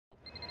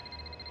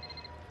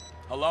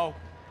Hello?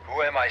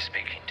 Who am I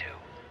speaking to?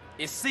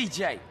 It's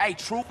CJ. Hey,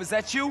 Truth, is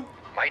that you?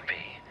 Might be.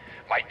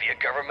 Might be a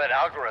government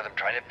algorithm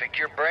trying to pick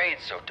your brain,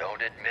 so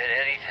don't admit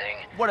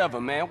anything.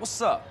 Whatever, man.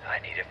 What's up? I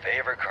need a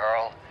favor,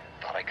 Carl.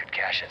 Thought I could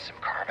cash in some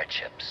karma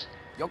chips.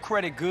 Your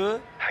credit good?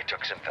 I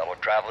took some fellow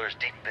travelers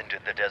deep into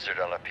the desert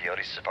on a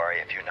peyote safari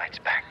a few nights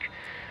back.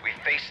 We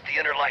faced the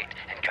inner light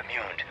and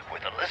communed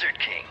with the Lizard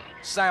King.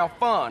 Sound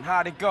fun.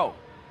 How'd it go?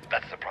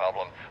 That's the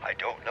problem. I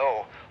don't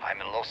know. I'm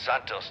in Los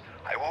Santos.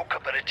 I woke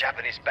up in a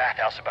Japanese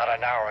bathhouse about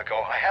an hour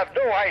ago. I have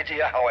no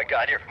idea how I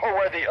got here or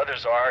where the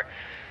others are.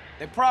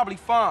 They're probably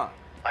fine.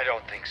 I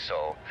don't think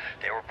so.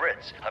 They were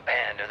Brits, a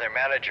band, and their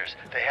managers.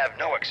 They have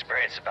no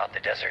experience about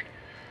the desert.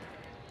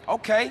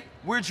 Okay.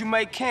 Where'd you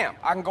make camp?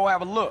 I can go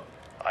have a look.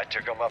 I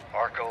took them up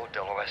Arco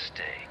del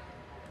Oeste.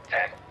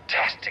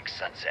 Fantastic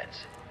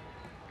sunsets.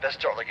 Let's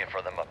start looking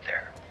for them up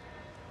there.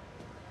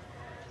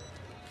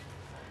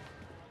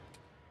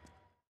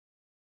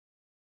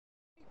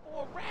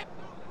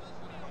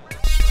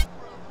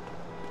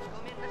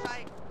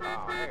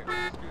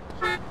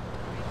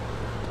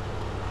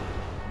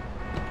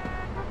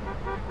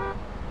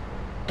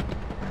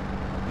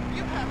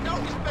 You have no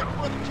respect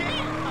for the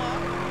king,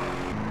 huh?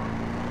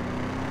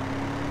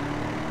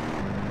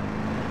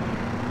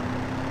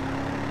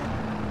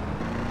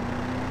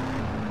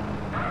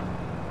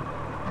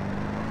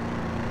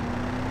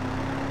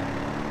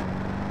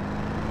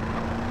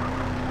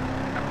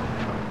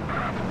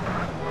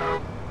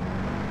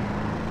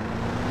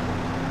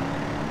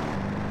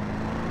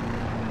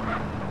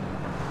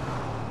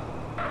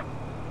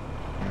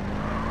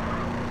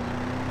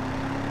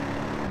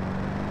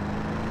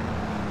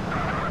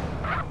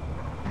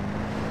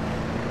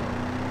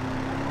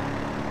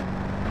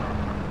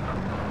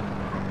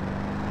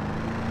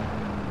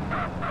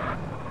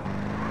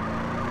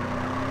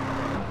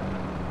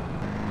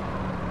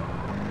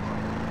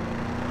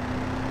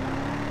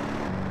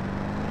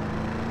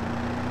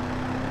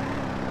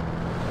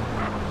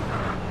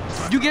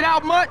 You get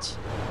out much?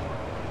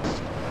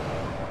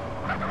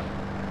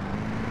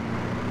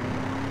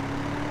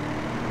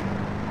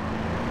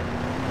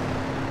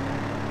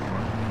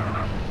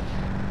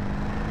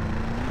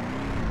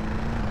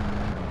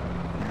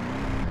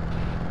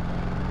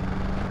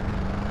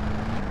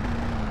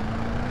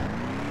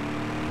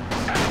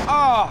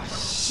 Oh,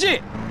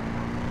 shit!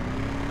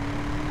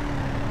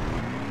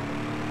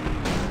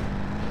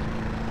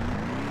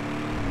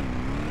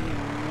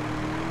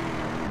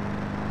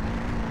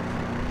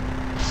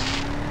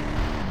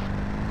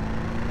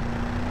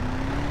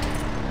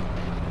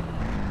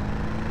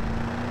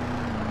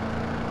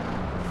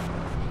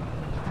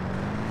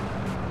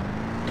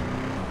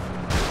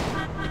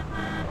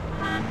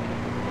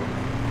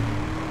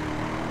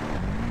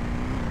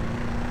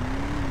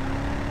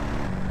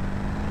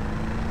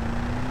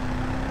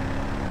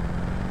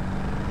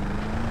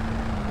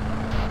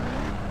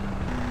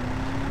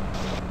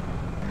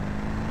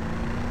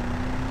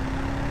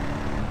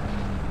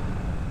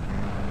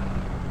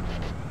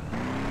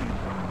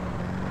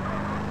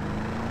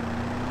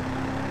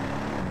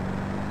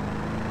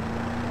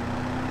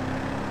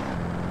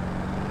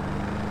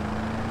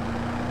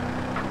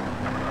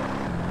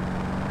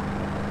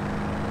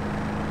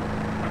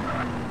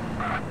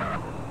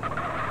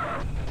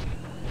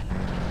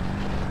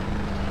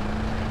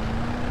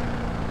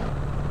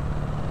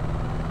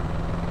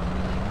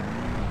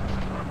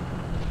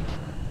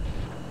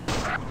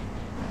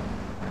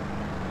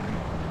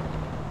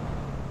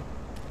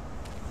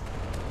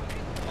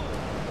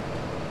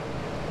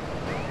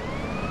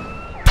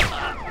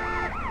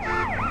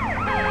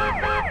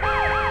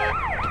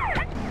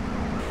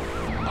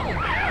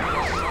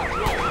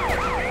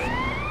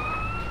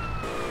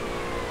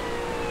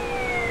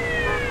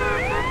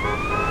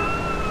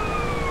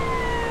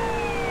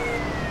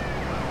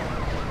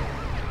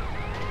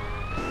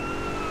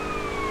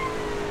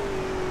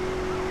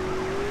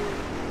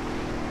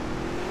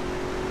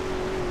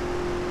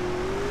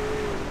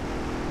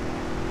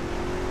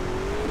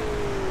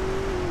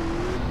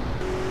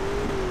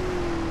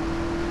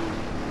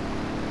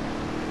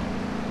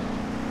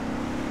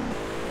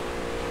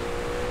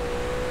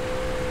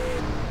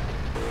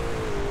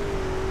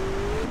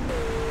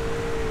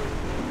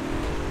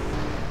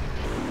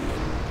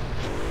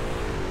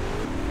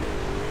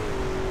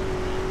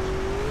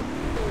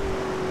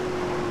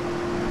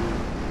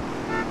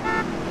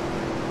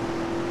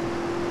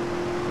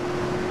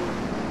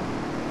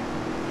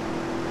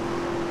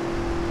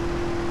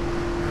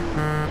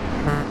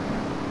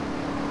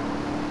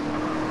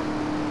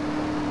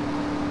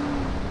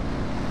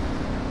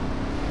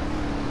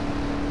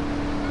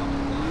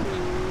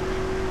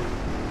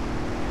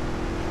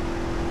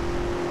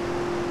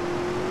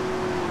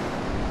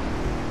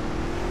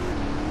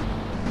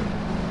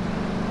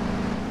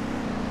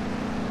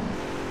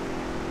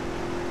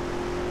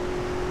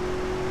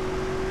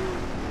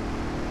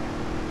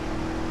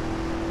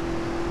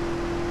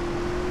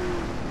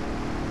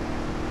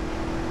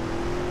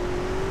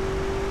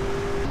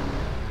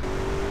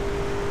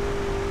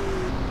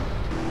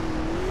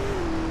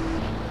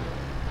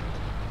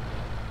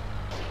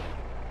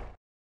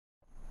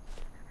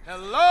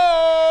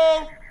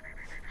 Hello?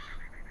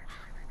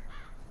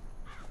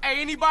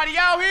 Hey, anybody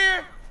out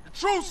here? The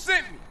truth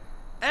sent me.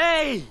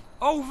 Hey,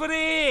 over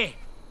here.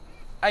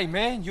 Hey,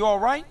 man, you all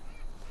right?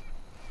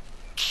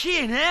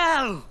 Kin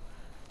hell.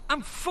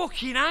 I'm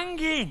fucking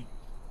hanging.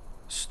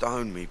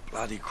 Stone me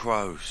bloody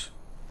crows.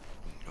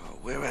 Oh,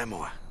 where am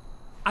I?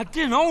 I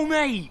dunno,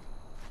 mate.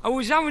 I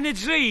was having a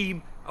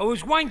dream. I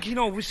was wanking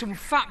over some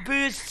fat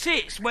bird's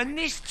tits when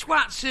this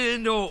twat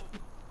turned up.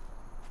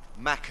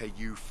 Macca,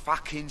 you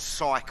fucking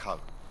psycho.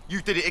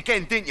 You did it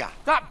again, didn't ya?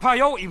 That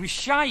peyote was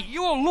shite.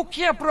 You're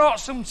lucky I brought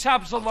some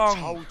tabs along.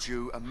 I told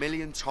you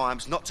 1,000,000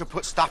 times not to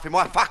put stuff in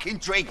my fucking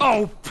drink.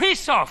 Oh,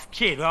 piss off,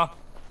 kidder.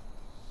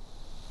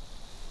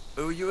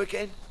 Who are you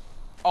again?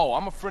 Oh,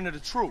 I'm a friend of the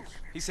truth.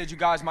 He said you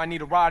guys might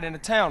need a ride into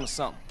town or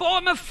something. But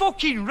I'm a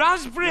fucking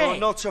raspberry. You're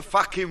not a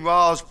fucking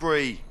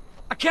raspberry.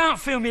 I can't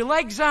feel my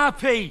legs,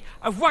 RP.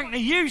 I've wanked the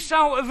use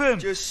out of them.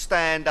 Just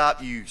stand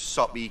up, you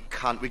soppy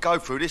cunt. We go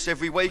through this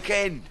every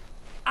weekend.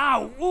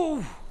 Ow,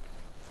 ooh.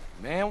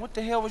 Man, what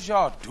the hell was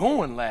y'all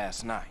doing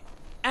last night?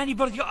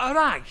 Anybody got a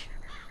rag?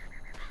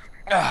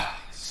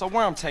 So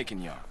where I'm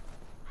taking y'all?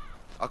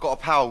 I got a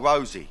pal,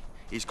 Rosie.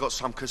 He's got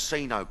some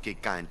casino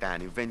gig going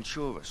down in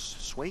Venturas.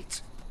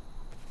 Sweet?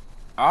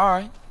 All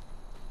right.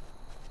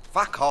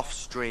 Fuck off,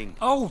 String.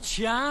 Oh,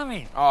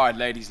 charming. All right,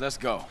 ladies, let's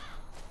go.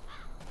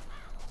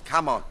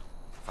 Come on,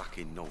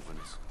 fucking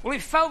Northerners. Well,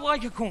 it felt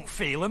like I couldn't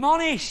feel him,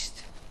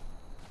 honest.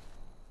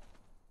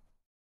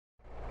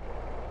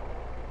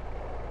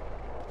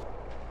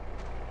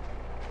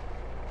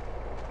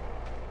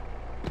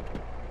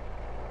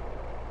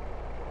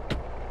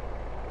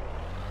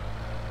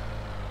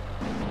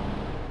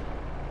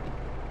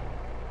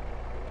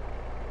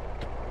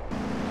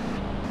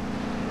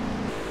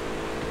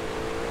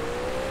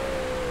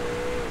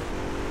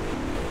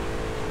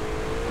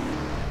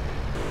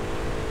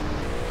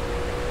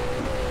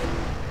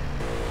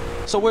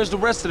 So where's the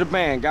rest of the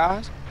band,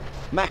 guys?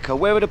 Macca,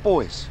 where are the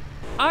boys?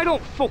 I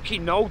don't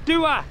fucking know,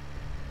 do I?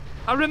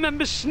 I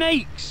remember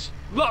snakes.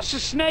 Lots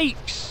of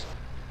snakes.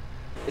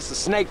 It's a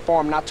snake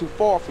farm not too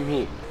far from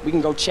here. We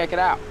can go check it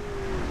out.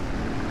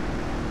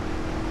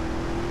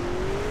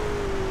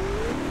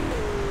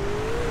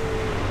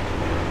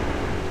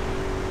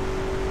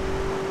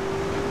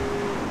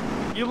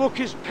 You look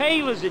as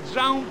pale as a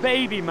drowned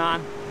baby,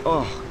 man.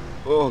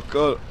 Oh,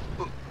 God.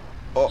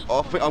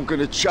 I think I'm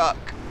gonna chuck.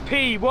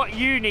 P, what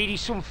you need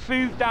is some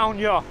food down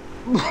here.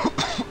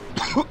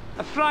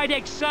 A fried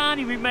egg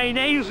sarnie with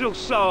mayonnaise will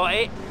sort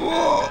it.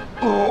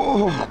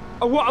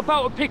 And what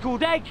about a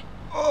pickled egg?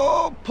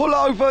 Oh, pull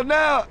over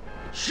now.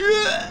 Shit.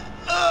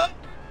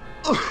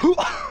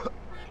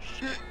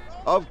 Shit.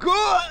 I've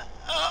got.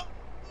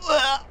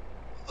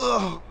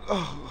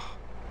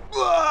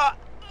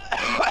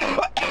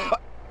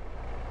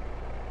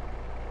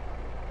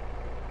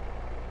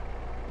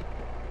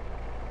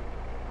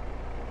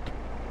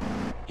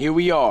 Here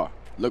we are.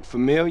 Look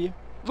familiar?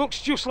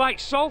 Looks just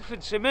like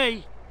Salford to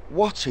me.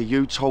 What are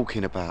you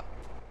talking about?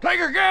 Take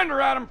a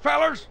gander at him,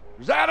 fellers.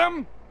 Is that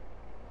him?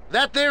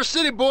 That there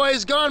city boy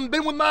has gone and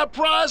been with my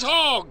prize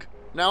hog.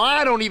 Now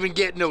I don't even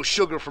get no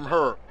sugar from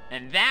her.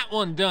 And that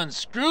one done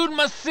screwed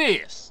my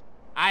sis.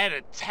 I had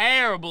a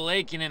terrible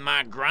aching in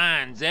my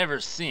grinds ever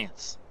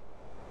since.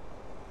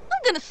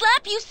 I'm gonna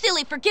slap you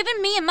silly for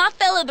giving me and my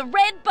fella the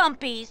red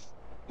bumpies.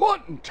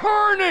 What in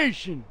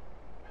tarnation?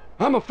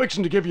 I'm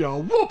a-fixin' to give you a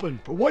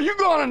whooping for what you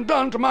gone and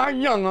done to my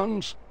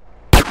young-uns.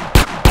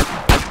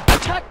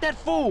 Attack that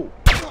fool!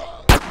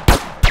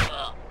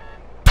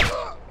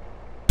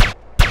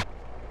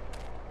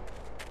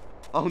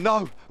 Oh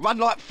no, run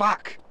like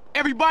fuck.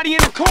 Everybody in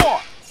the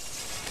car!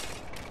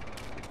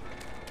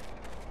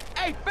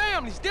 Hey,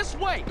 families, this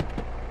way!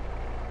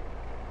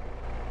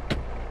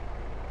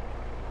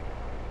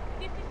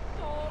 This is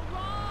so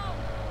wrong.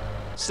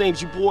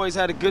 Seems you boys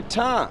had a good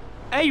time.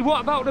 Hey,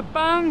 what about the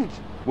band?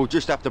 We'll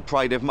just have to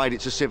pray they've made it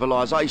to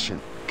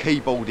civilization.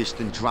 Keyboardists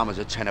and drummers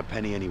are 10 a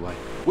penny anyway.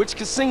 Which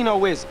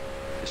casino is it?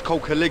 It's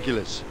called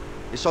Caligula's.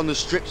 It's on the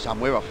strip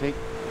somewhere, I think.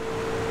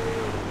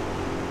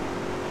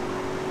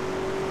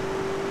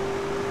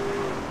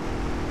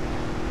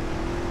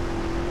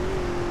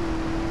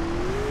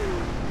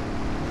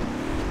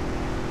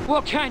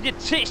 What kind of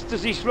tits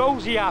does this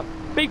Rosie have?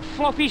 Big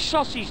floppy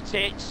sausage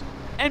tits?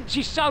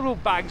 Empty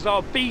saddlebags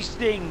or bee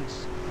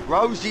stings?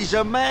 Rosie's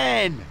a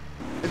man!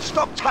 And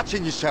stop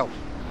touching yourself!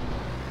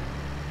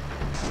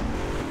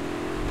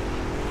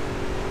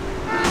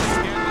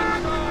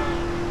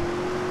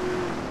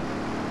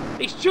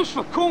 It's just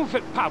for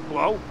comfort,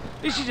 Pablo.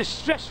 This is a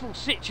stressful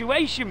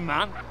situation,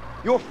 man.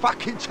 You're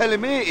fucking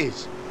telling me it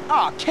is.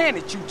 Ah, can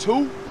it, you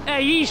two?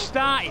 Hey, he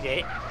started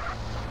it.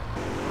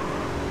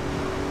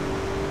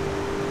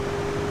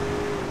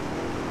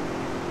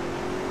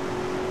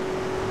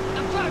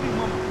 I'm driving,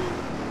 Mum.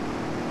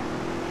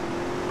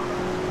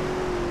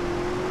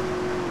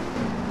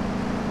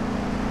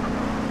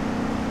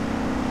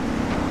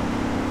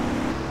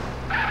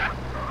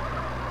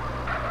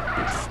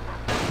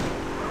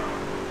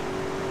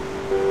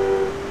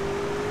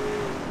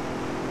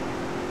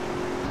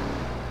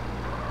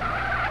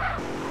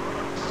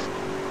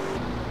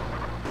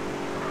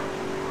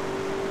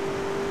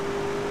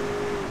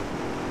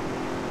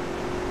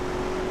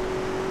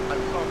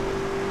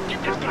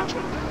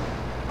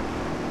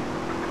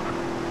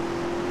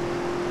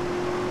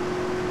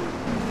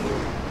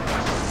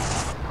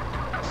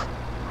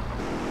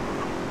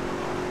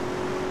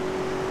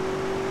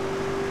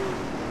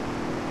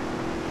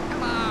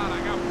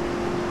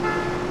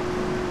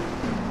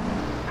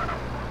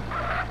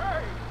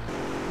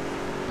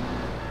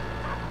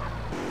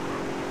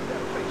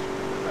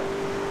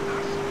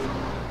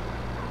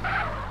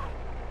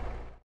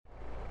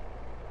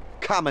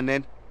 Come on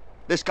then.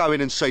 Let's go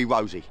in and see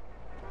Rosie.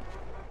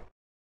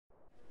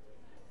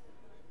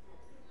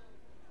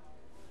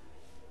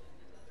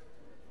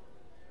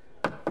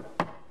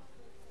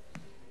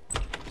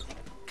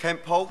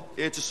 Kent Paul,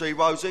 here to see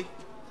Rosie.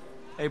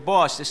 Hey,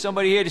 boss, there's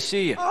somebody here to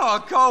see you.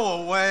 Oh,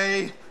 go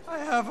away. I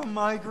have a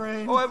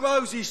migraine. Oh,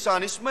 Rosie,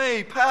 son, it's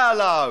me,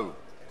 Paolo.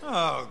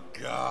 Oh,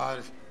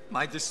 God.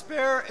 My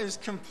despair is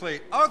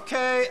complete.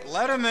 Okay,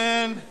 let him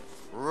in.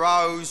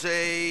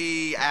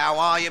 Rosie, how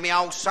are you, me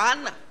old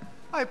son?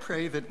 I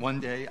pray that one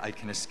day I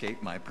can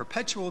escape my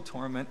perpetual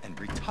torment and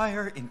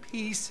retire in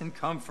peace and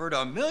comfort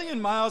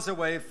 1,000,000 miles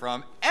away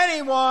from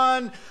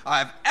anyone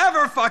I've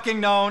ever fucking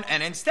known,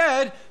 and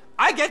instead,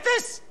 I get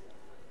this?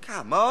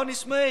 Come on,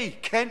 it's me,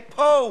 Kent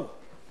Paul.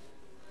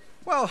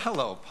 Well,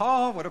 hello,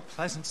 Paul. What a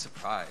pleasant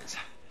surprise.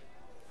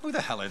 Who the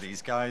hell are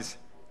these guys?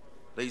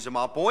 These are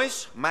my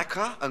boys,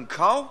 Macca and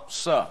Cole.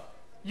 Sir.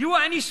 You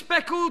want any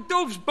speckled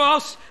doves,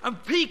 boss? I'm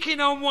peeking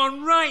on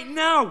one right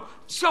now.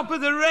 Top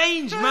of the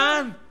range,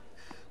 man.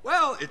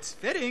 Well, it's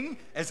fitting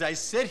as I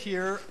sit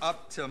here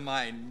up to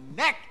my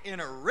neck in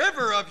a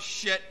river of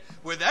shit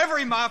with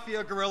every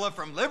mafia gorilla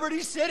from Liberty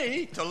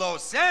City to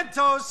Los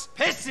Santos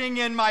pissing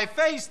in my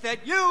face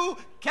that you,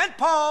 Kent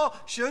Paul,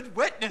 should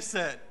witness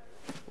it.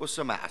 What's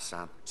the matter,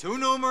 son? Too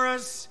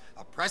numerous,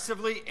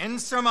 oppressively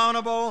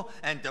insurmountable,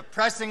 and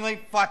depressingly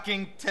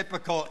fucking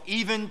typical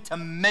even to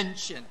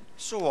mention.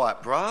 It's all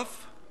right, bruv.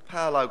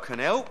 Paolo can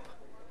help.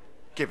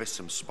 Give us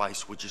some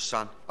space, would you,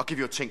 son? I'll give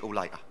you a tinkle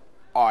later.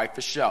 All right,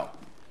 for sure.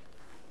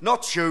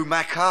 Not you,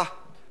 Macca.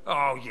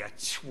 Oh, you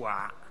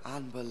twat.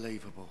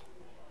 Unbelievable.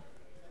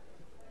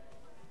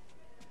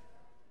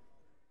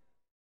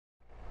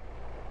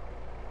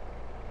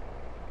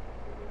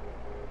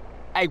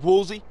 Hey,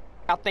 Woolsey,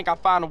 I think I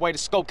found a way to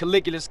scope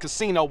Caligula's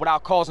casino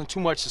without causing too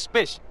much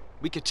suspicion.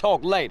 We could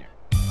talk later.